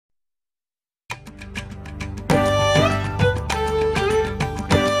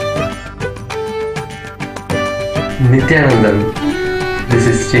Nithyananda. This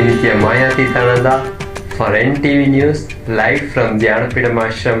is Srinithya Nithyananda for NTV News live from the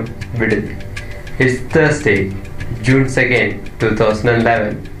Paramashivam Vibhuti. It's Thursday, June 2nd,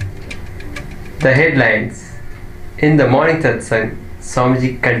 2011. The headlines. In the morning satsang,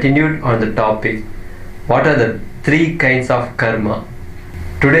 Swamiji continued on the topic, what are the three kinds of karma?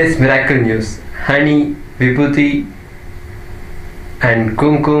 Today's miracle news, honey, vibhuti and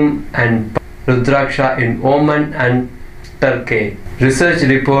kumkum and rudraksha in Oman and Turkey. Research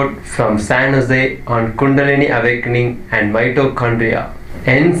report from San Jose on kundalini awakening and mitochondria.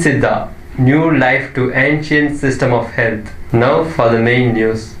 eNSiddha, new life to ancient system of health. Now for the main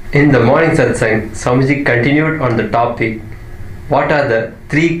news. In the morning satsang, Swamiji continued on the topic, what are the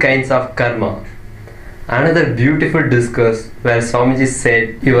three kinds of karma? Another beautiful discourse where Swamiji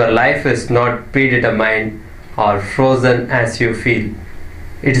said, your life is not predetermined or frozen as you feel.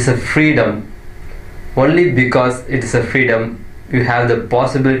 It is a freedom. Only because it is a freedom, you have the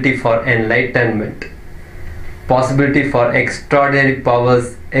possibility for enlightenment. Possibility for extraordinary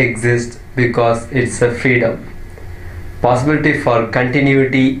powers exist because it's a freedom. Possibility for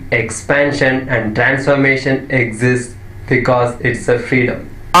continuity, expansion and transformation exists because it's a freedom.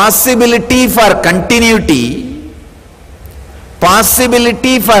 Possibility for continuity,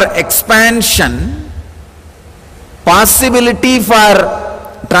 possibility for expansion, possibility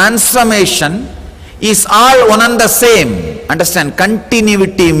for transformation is all one and the same. Understand,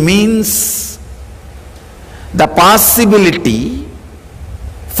 continuity means the possibility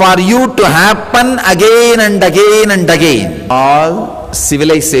for you to happen again and again and again. All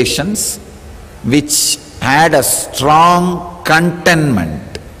civilizations which had a strong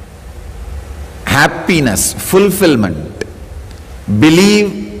contentment, happiness, fulfillment,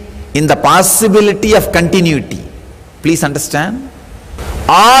 believe in the possibility of continuity. Please understand.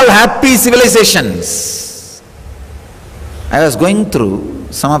 All happy civilizations. I was going through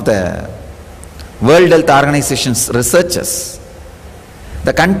some of the World Health Organization's researches.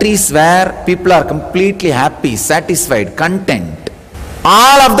 The countries where people are completely happy, satisfied, content,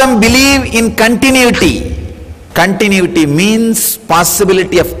 all of them believe in continuity. Continuity means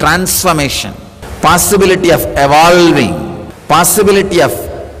possibility of transformation, possibility of evolving, possibility of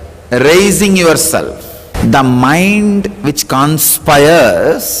raising yourself. The mind which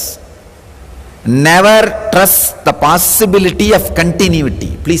conspires never trusts the possibility of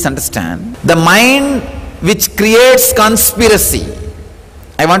continuity. Please understand. The mind which creates conspiracy.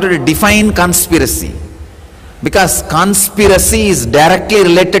 I wanted to define conspiracy because conspiracy is directly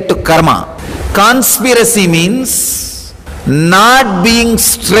related to karma. Conspiracy means not being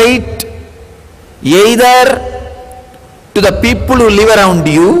straight either to the people who live around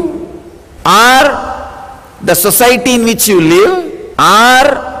you or the society in which you live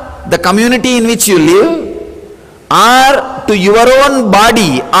or the community in which you live or to your own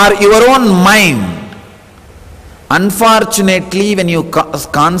body or your own mind. Unfortunately, when you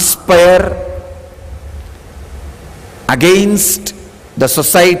conspire against the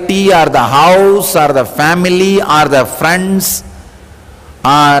society or the house or the family or the friends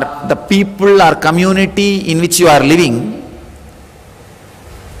or the people or community in which you are living,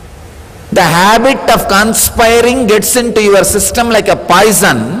 the habit of conspiring gets into your system like a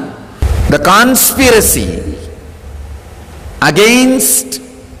poison. The conspiracy against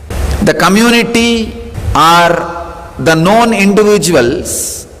the community or the known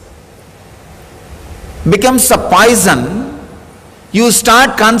individuals becomes a poison. You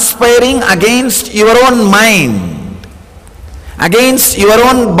start conspiring against your own mind, against your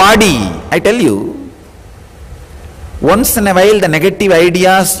own body. I tell you, once in a while the negative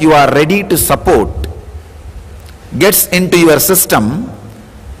ideas you are ready to support gets into your system.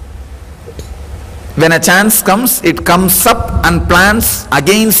 When a chance comes, it comes up and plans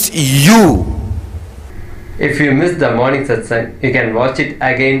against you. If you missed the morning satsang, you can watch it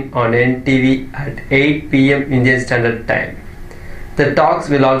again on NTV at 8 p.m. Indian Standard Time. The talks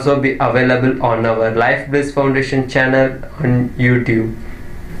will also be available on our Life Bliss Foundation channel on YouTube.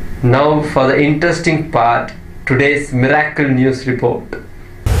 Now for the interesting part, today's miracle news report.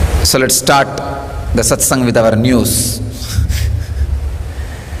 So let's start the satsang with our news.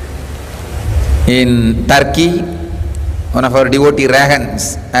 In Turkey, one of our devotee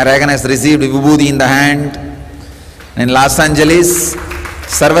Reagan has received vibhuti in the hand. In Los Angeles,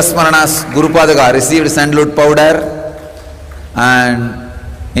 Sarvasmarana's Gurupadaka received sandalwood powder. And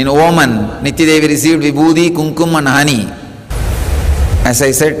in Oman, Nityadevi received vibhuti, kumkum and honey. As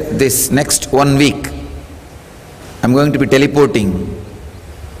I said, this next 1 week, I am going to be teleporting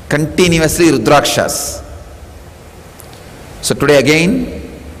continuously rudrakshas. So today again,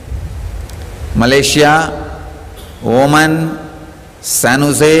 Malaysia, Oman, San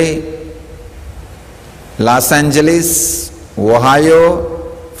Jose, Los Angeles,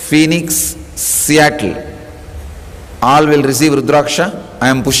 Ohio, Phoenix, Seattle. All will receive rudraksha. I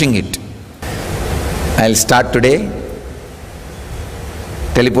am pushing it. I will start today,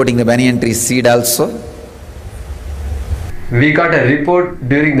 teleporting the banyan tree seed also. We got a report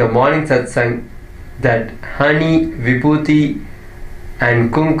during the morning satsang that honey, vibhuti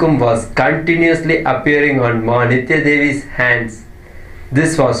and kumkum was continuously appearing on Ma Nithya Devi's hands.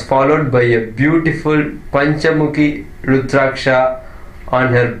 This was followed by a beautiful panchamukhi rudraksha on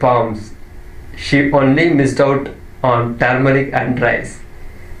her palms. She only missed out on turmeric and rice.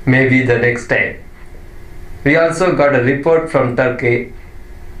 Maybe the next time. We also got a report from Turkey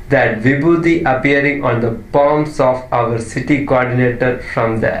that vibhuti appearing on the palms of our city coordinator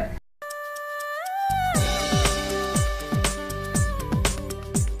from there.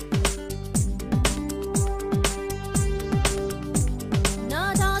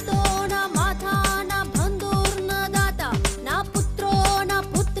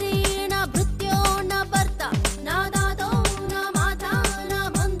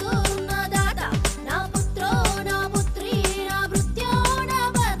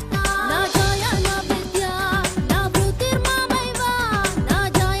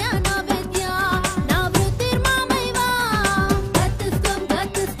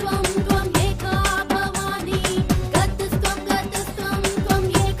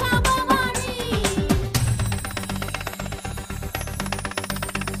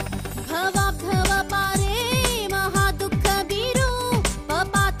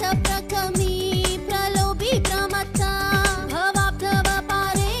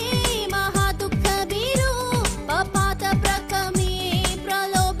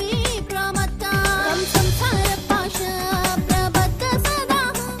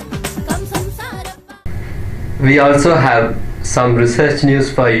 We also have some research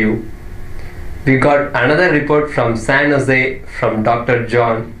news for you. We got another report from San Jose from Dr.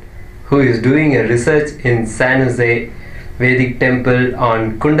 John, who is doing a research in San Jose Vedic temple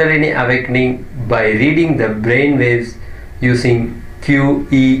on kundalini awakening by reading the brain waves using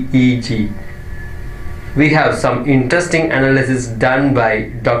QEEG. We have some interesting analysis done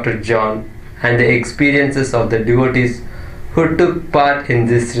by Dr. John and the experiences of the devotees who took part in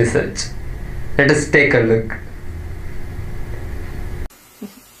this research. Let us take a look.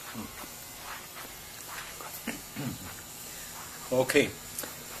 Okay.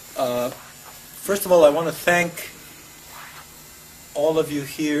 First of all, I want to thank all of you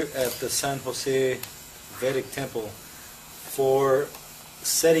here at the San Jose Vedic Temple for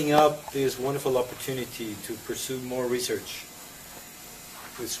setting up this wonderful opportunity to pursue more research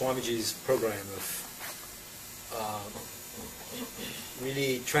with Swamiji's program of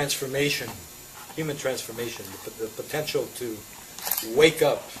really transformation, human transformation, the potential to wake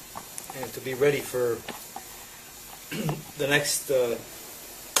up and to be ready for the next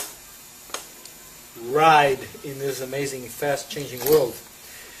ride in this amazing, fast-changing world.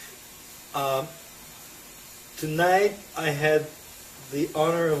 Tonight I had the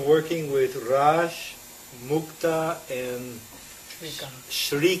honor of working with Raj, Mukta, and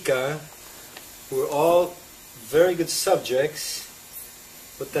Shrika, who are all very good subjects.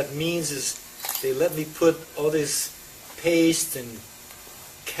 What that means is they let me put all this paste and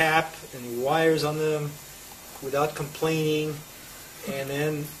cap and wires on them without complaining, and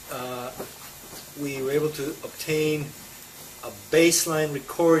then we were able to obtain a baseline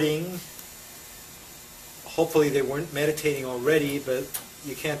recording. Hopefully they weren't meditating already, but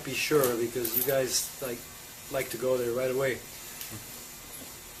you can't be sure because you guys like to go there right away.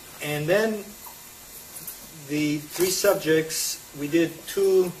 And then the three subjects, we did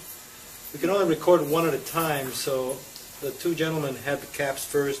two. We can only record one at a time, so the two gentlemen had the caps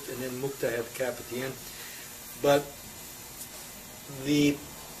first, and then Mukta had the cap at the end. But the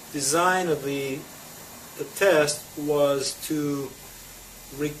design of the test was to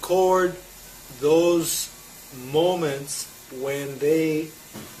record those moments when they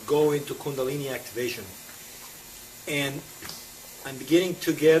go into kundalini activation. And I'm beginning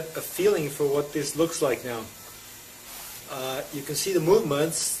to get a feeling for what this looks like now. You can see the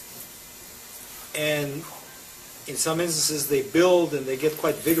movements, and in some instances they build and they get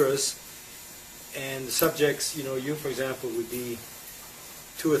quite vigorous. And the subjects, you for example would be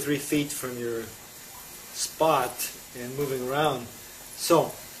 2 or 3 feet from your spot and moving around.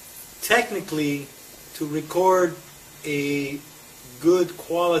 So technically, to record a good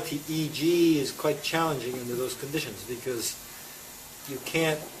quality EG is quite challenging under those conditions because you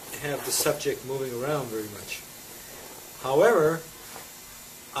can't have the subject moving around very much. However,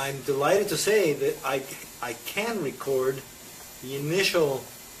 I'm delighted to say that I can record the initial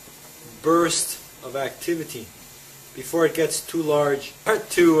burst of activity before it gets too large. Start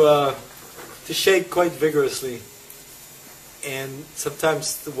to shake quite vigorously, and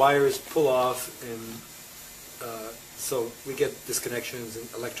sometimes the wires pull off, and so we get disconnections and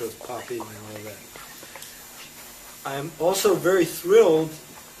electrodes popping and all that. I'm also very thrilled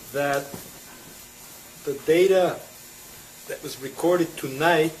that the data that was recorded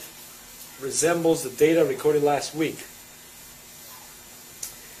tonight resembles the data recorded last week.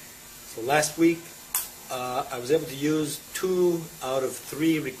 So last week I was able to use 2 out of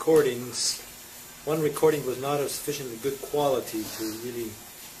 3 recordings. One recording was not of sufficiently good quality to really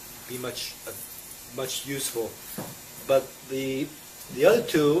be much useful, but the other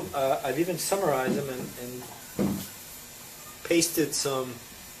 2 I've even summarized them and pasted some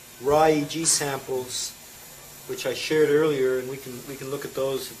raw EEG samples, which I shared earlier, and we can look at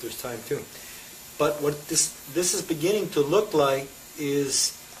those if there's time too. But what this is beginning to look like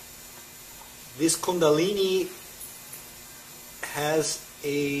is this kundalini has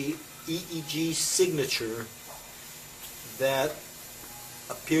a EEG signature that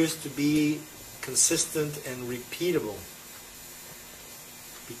appears to be consistent and repeatable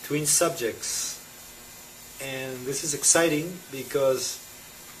between subjects. And this is exciting because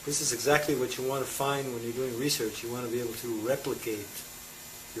this is exactly what you want to find when you're doing research. You want to be able to replicate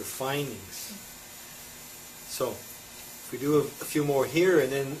your findings. So, if we do a few more here,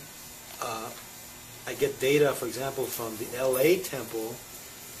 and then I get data, for example, from the LA temple,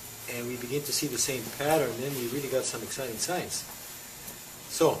 and we begin to see the same pattern, then we really got some exciting science.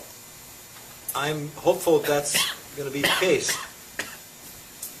 So, I'm hopeful that's going to be the case.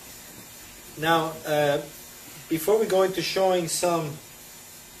 Now, before we go into showing some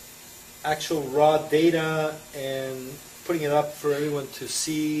actual raw data and putting it up for everyone to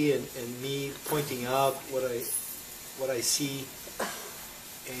see, and me pointing out what I see,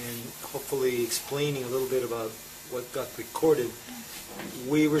 and hopefully explaining a little bit about what got recorded,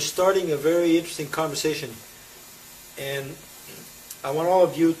 we were starting a very interesting conversation, and I want all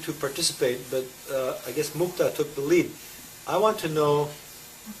of you to participate, but I guess Mukta took the lead. I want to know,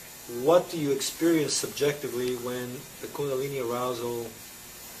 what do you experience subjectively when the Kundalini arousal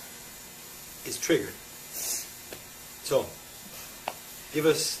is triggered? So, give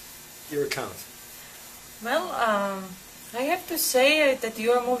us your account. Well, I have to say that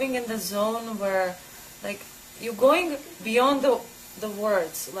you are moving in the zone where, like, you're going beyond the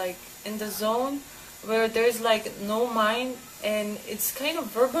words, like in the zone where there's like no mind, and it's kind of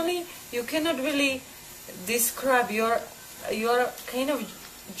verbally, you cannot really describe. You're kind of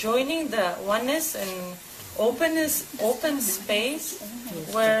joining the oneness and openness, open space,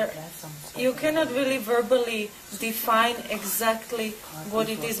 where you cannot really verbally define exactly what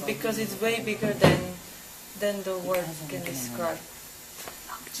it is, because it's way bigger than the word can describe.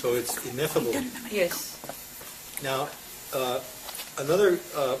 So it's ineffable. Yes. Now, another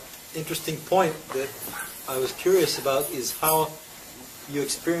interesting point that I was curious about is how you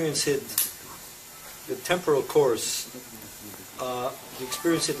experience it, the temporal course. You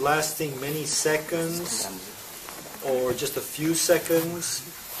experience it lasting many seconds, or just a few seconds,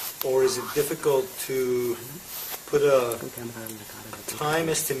 or is it difficult to put a time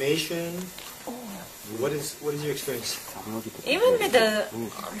estimation? What is your experience? Even with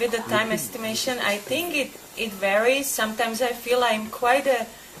the time estimation, I think it varies. Sometimes I feel I'm quite a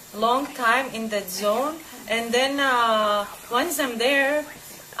long time in that zone, and then once I'm there,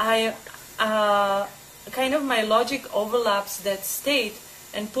 I kind of my logic overlaps that state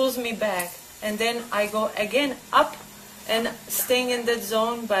and pulls me back, and then I go again up and staying in that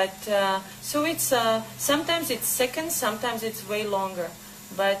zone. But so it's sometimes it's seconds, sometimes it's way longer,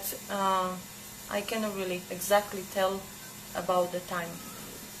 but I cannot really exactly tell about the time.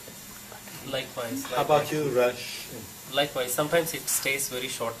 Likewise. How about you, Rush? Likewise, sometimes it stays very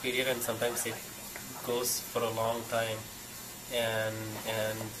short period, and sometimes it goes for a long time. And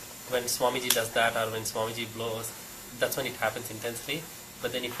when Swamiji does that, or when Swamiji blows, that's when it happens intensely.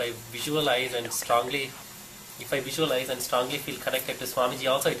 But then if I visualize and strongly feel connected to Swamiji,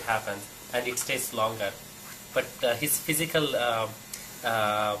 also it happens, and it stays longer. But his physical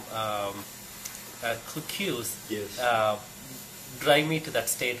cues drive me to that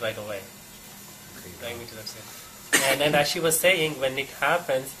state right away. Drive me to that state. And as she was saying, when it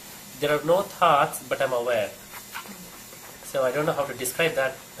happens, there are no thoughts, but I'm aware. So I don't know how to describe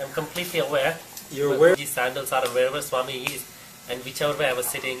that. I'm completely aware. You're aware? These sandals are wherever Swami is, and whichever way I was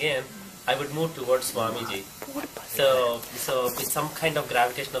sitting in, I would move towards Swamiji. So with some kind of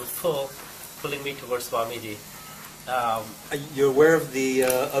gravitational pull pulling me towards Swamiji. You're aware of the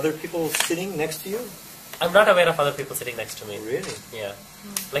other people sitting next to you? I'm not aware of other people sitting next to me. Really? Yeah.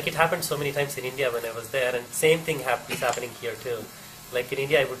 Like it happened so many times in India when I was there, and same thing is happening here too. Like in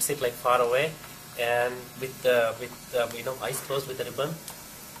India, I would sit like far away, and with eyes closed with a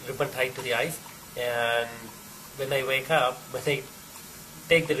ribbon tied to the eyes, and when I wake up, when I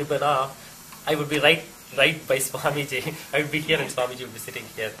take the ribbon off, I would be right by Swamiji. I would be here and Swamiji would be sitting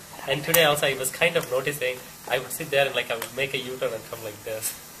here. And today also I was kind of noticing, I would sit there and like I would make a U-turn and come like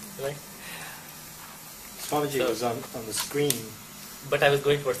this. Right? Swamiji was on the screen. But I was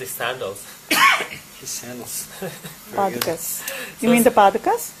going towards the sandals. His sandals. Padakas. You mean the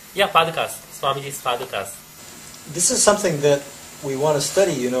padakas? Yeah, padakas. Swamiji's padakas. This is something that we want to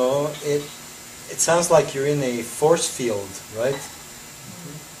study, you know. It sounds like you're in a force field, right?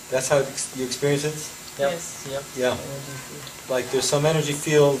 That's how you experience it? Yep. Yes. Yep. Yeah. Like there's some energy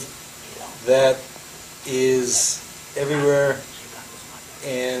field that is everywhere,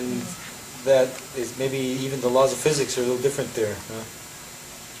 and that is maybe even the laws of physics are a little different there. Huh?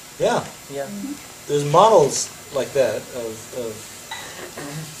 Yeah. Yeah. There's models like that of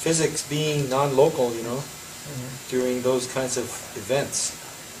physics being non-local, you know, during those kinds of events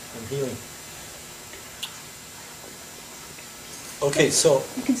and healing. Okay, so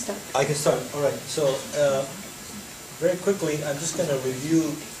You can start. I can start. All right. So very quickly, I'm just going to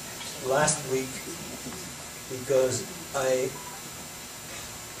review last week because I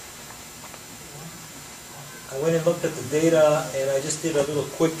went and looked at the data and I just did a little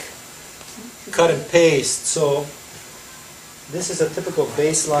quick cut and paste. So this is a typical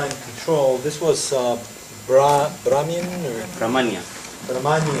baseline control. This was Brahmin or Brahmanya.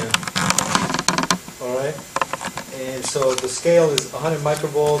 Paramashivoham. All right. And so the scale is 100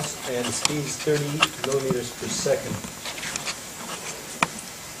 microvolts and the speed is 30 millimeters per second.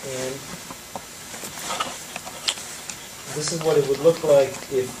 And this is what it would look like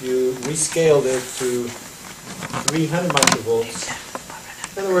if you rescaled it to 300 microvolts.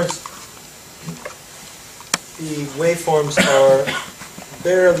 In other words, the waveforms are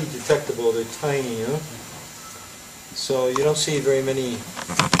barely detectable. They're tiny, you know? So you don't see very many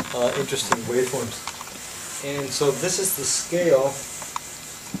interesting waveforms. And so this is the scale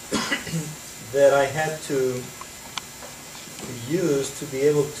that I had to use to be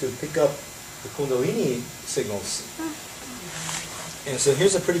able to pick up the kundalini signals. And so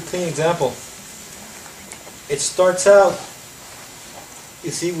here's a pretty clean example. It starts out,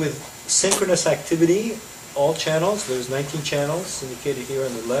 you see, with synchronous activity, all channels. There's 19 channels indicated here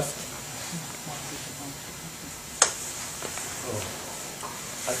on the left.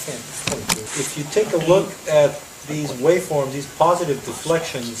 I can't. If you take a look at these waveforms, these positive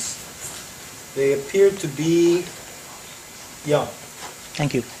deflections, they appear to be,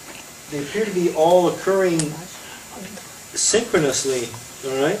 Thank you. they appear to be all occurring synchronously,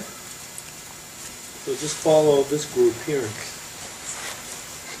 all right? So just follow this group here.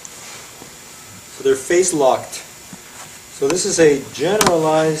 So they're phase locked. So this is a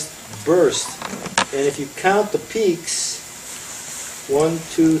generalized burst, and if you count the peaks, 1,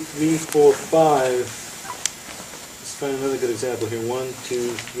 2, 3, 4, 5. Let's find another good example here. 1,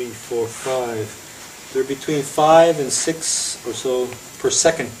 2, 3, 4, 5. They're between 5 and 6 or so per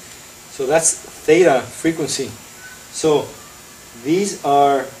second. So that's theta frequency. So these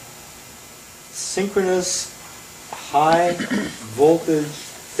are synchronous high voltage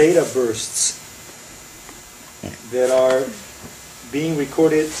theta bursts that are being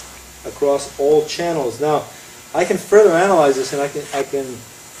recorded across all channels. Now, I can further analyze this, and I can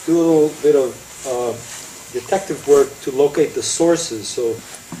do a little bit of detective work to locate the sources. So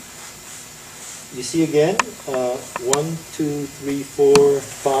you see again, 1, 2, 3, 4,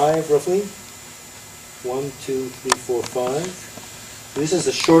 5 roughly. 1, 2, 3, 4, 5. This is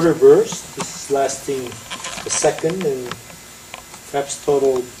a shorter burst. This is lasting a second and perhaps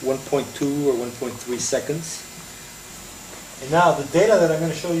total 1.2 or 1.3 seconds. And now the data that I'm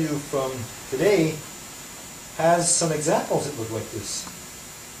going to show you from today has some examples that look like this.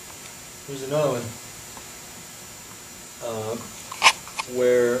 Here's another one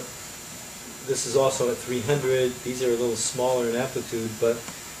where this is also at 300. These are a little smaller in amplitude, but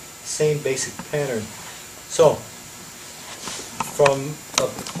same basic pattern. So, from a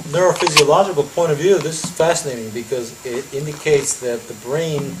neurophysiological point of view, this is fascinating because it indicates that the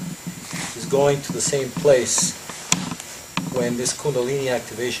brain is going to the same place when this kundalini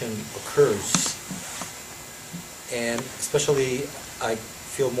activation occurs. And especially, I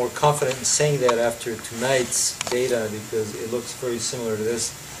feel more confident in saying that after tonight's data because it looks very similar to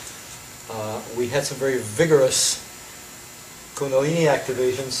this. We had some very vigorous kundalini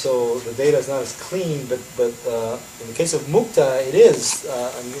activation, so the data is not as clean, but in the case of mukta, it is.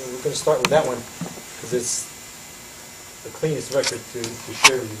 We're going to start with that one, because it's the cleanest record to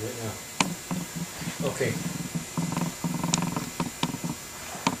share with you right now. Okay.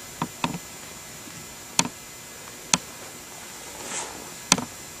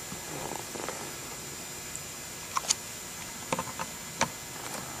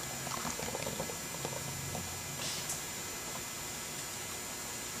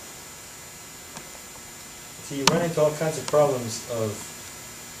 So you run into all kinds of problems of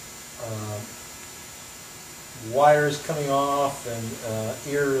wires coming off and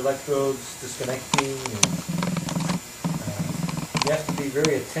ear electrodes disconnecting. And, you have to be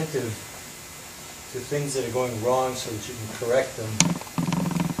very attentive to things that are going wrong so that you can correct them.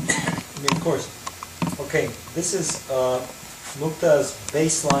 I mean, of course. Okay, this is Mukta's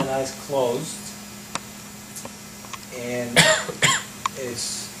baseline, eyes closed, and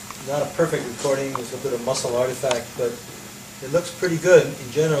it's not a perfect recording. There's a bit of muscle artifact, but it looks pretty good.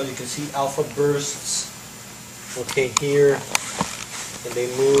 In general, you can see alpha bursts. Okay, here, and they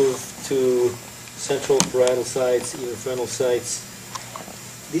move to central parietal sites, even frontal sites.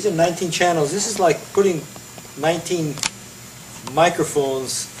 These are 19 channels. This is like putting 19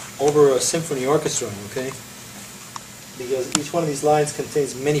 microphones over a symphony orchestra, okay? Because each one of these lines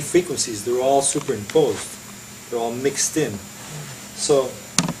contains many frequencies. They're all superimposed. They're all mixed in. So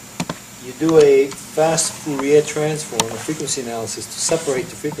you do a fast Fourier transform, a frequency analysis, to separate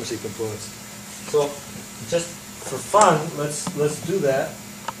the frequency components. So just for fun, let's do that.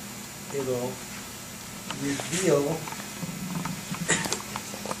 It'll reveal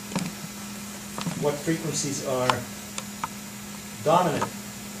what frequencies are dominant.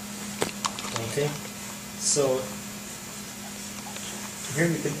 Okay, so here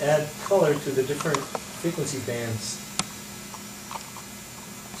you can add color to the different frequency bands.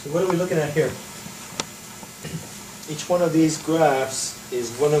 So what are we looking at here? Each one of these graphs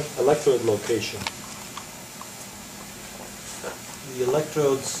is one electrode location. The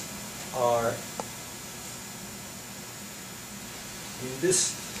electrodes are in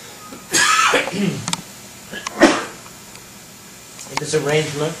this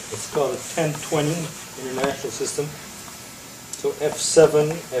arrangement. It's called a 10-20 international system. So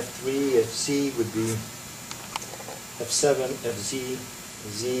F7, F3, FC would be F7, FZ,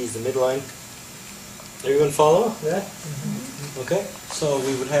 Z is the midline. Everyone follow that? Mm-hmm. Okay. So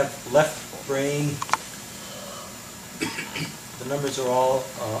we would have left brain. The numbers are all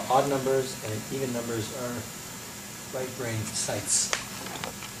odd numbers, and even numbers are right brain sites.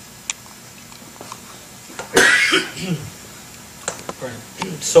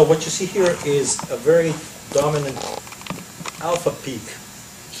 So what you see here is a very dominant alpha peak,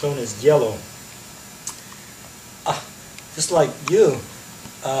 shown as yellow. Just like you,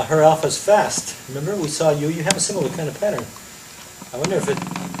 her alpha is fast. Remember, we saw you have a similar kind of pattern. I wonder if it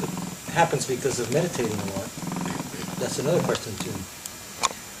happens because of meditating a lot. That's another question too.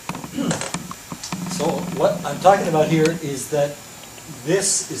 So what I'm talking about here is that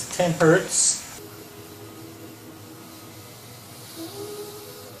this is 10 hertz.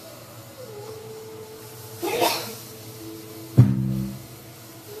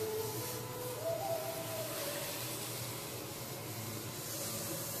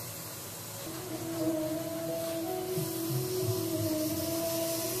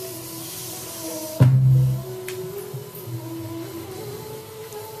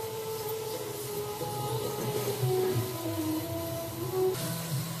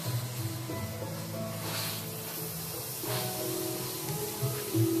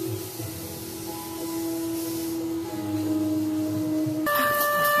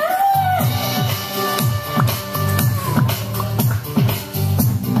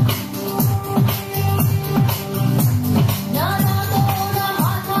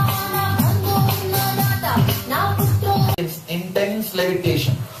 Intense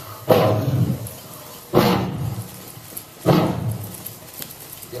levitation.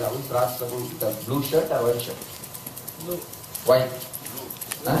 The blue shirt or white shirt? Blue. White.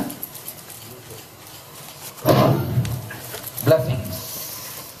 Huh? Blessings.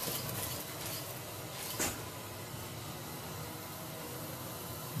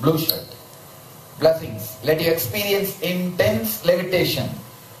 Blue shirt. Blessings. Let you experience intense levitation.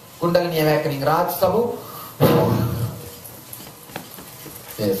 Kundalini awakening. Raj Sabu.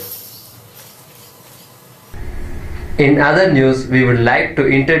 Yes. In other news, we would like to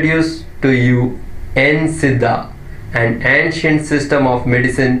introduce to you eNSiddha, an ancient system of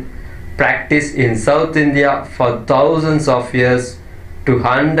medicine practiced in South India for thousands of years to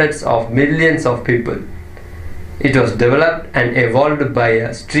hundreds of millions of people. It was developed and evolved by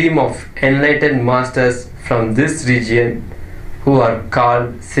a stream of enlightened masters from this region who are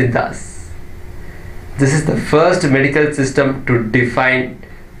called Siddhas. This is the first medical system to define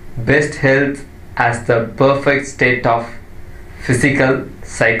best health as the perfect state of physical,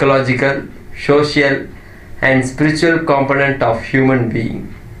 psychological, social and spiritual component of human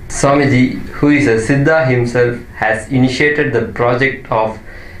being. Swamiji, who is a Siddha himself, has initiated the project of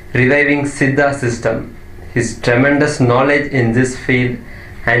reviving Siddha system. His tremendous knowledge in this field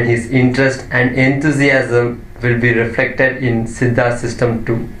and his interest and enthusiasm will be reflected in Siddha system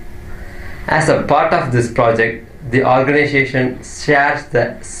too. As a part of this project, the organization shares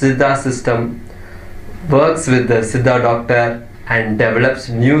the Siddha system, works with the Siddha doctor and develops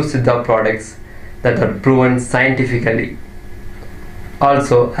new Siddha products that are proven scientifically.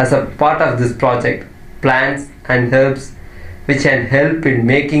 Also, as a part of this project, plants and herbs which can help in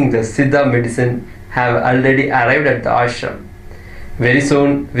making the Siddha medicine have already arrived at the ashram. Very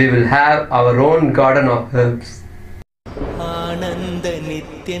soon we will have our own garden of herbs. Ananda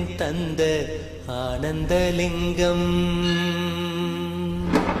Nityan Tanda Ananda Lingam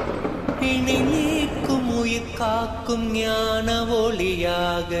Ini Nikum Uyir Kakum Jnana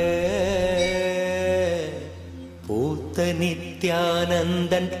Voliyaga Putha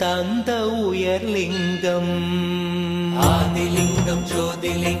Nithyanandan Tanda Uyar Lingam Adilingam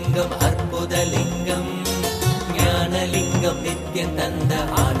Jodilingam Arpudalingam Jnanalingam Nithyananda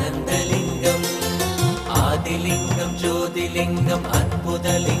Anandalingam Adilingam Jodilingam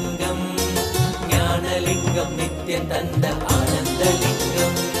Arpudalingam Jnanalingam Nithyananda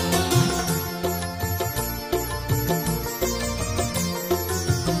Anandalingam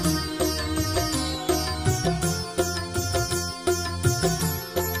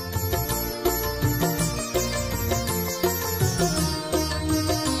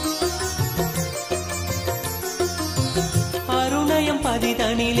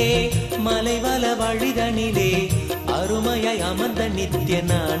பதிதனிலே மலைவல வழிதனிலே அருமையாய் அமர்ந்த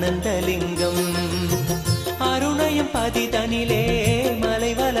நித்யானந்தலிங்கம் அருணயம் பதிதனிலே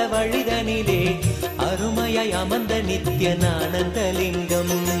மலைவல வழிதனிலே அருமையாய் அமர்ந்த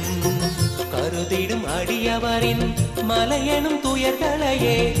நித்யானந்தலிங்கம் கருதிடும் அடியவரின் மலையெனும்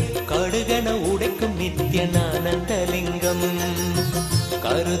துயர்களையே கடுகன உடைக்கும் நித்யானந்தலிங்கம்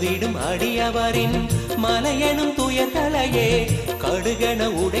கருதிடும் அடியவரின் மலையெனும் துயர்களையே கடுகன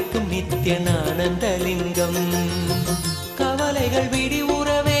உடைக்கும் நித்யானந்தலிங்கம் கவலைகள்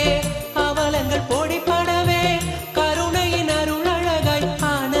விடிவுறவே அவலங்கள் பொடிபடவே கருணையின் அருளழகாய்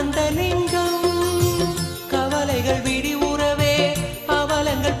ஆனந்தலிங்கம் கவலைகள் விடிவுறவே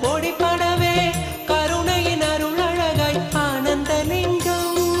அவலங்கள் பொடிபடவே கருணையின் அருளழகாய்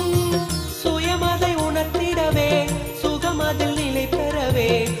ஆனந்தலிங்கம் சுயமதை உணர்த்திடவே சுகமதில் நிலை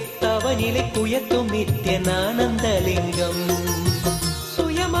பெறவே தவநிலை குயத்தும் நித்யானந்தலிங்கம்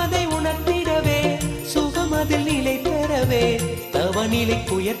சுயமதை உணர்த்திடவே சுகமதில் நிலை பெறவே தவநிலை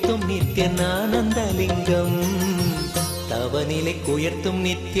குயர்த்தும் நித்யானந்தலிங்கம் தவநிலை குயர்த்தும்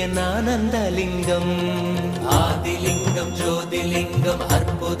நித்யானந்தலிங்கம் ஆதிலிங்கம் ஜோதிலிங்கம்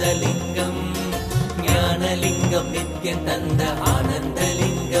அற்புதலிங்கம் ஞானலிங்கம் நித்யானந்த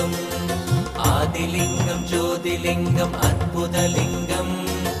ஆனந்தலிங்கம் ஆதிலிங்கம் ஜோதிலிங்கம் அற்புதலிங்கம்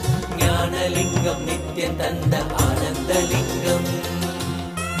ஞானலிங்கம் நித்யானந்த ஆனந்தலிங்கம்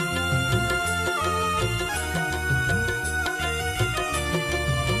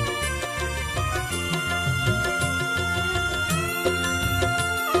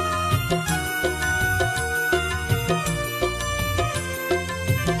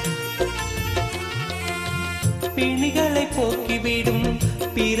பிணிகளை போக்கிவிடும்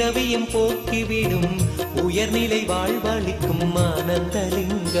பிறவியும் போக்கிவிடும் உயர்நிலை வாழ்வளிக்கும்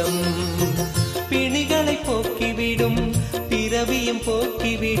ஆனந்தலிங்கம் பிணிகளை போக்கிவிடும் பிறவியும்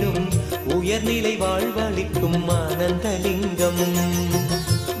போக்கிவிடும் உயர்நிலை வாழ்வளிக்கும் ஆனந்தலிங்கம்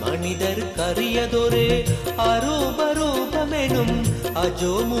மனிதருக்கு அரியதொரு அரூபரூபமெனும்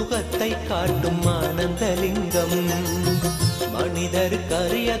அஜோமுகத்தை காட்டும் ஆனந்தலிங்கம் மனிதருக்கு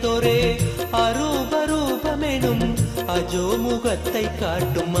அரியதொரு அரூபரூபமெனும் அஜோமுகத்தை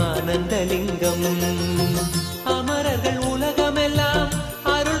காட்டும் ஆனந்தலிங்கம் அமரர்கள் உலகமெல்லாம்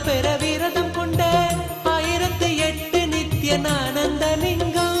அருள் பெற விரதம் கொண்ட 1008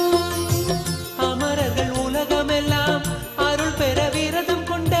 நித்யானந்தலிங்கம் அமரர்கள் உலகமெல்லாம் அருள் பெற விரதம்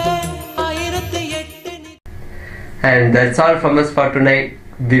கொண்ட 1008 And that's all from us for tonight.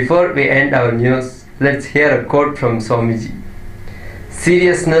 Before we end our news, let's hear a quote from Swamiji.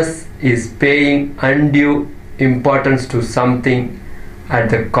 Seriousness is paying undue importance to something at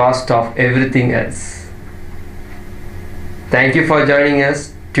the cost of everything else. Thank you for joining us.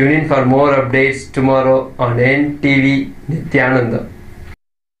 Tune in for more updates tomorrow on NTV Nithyananda.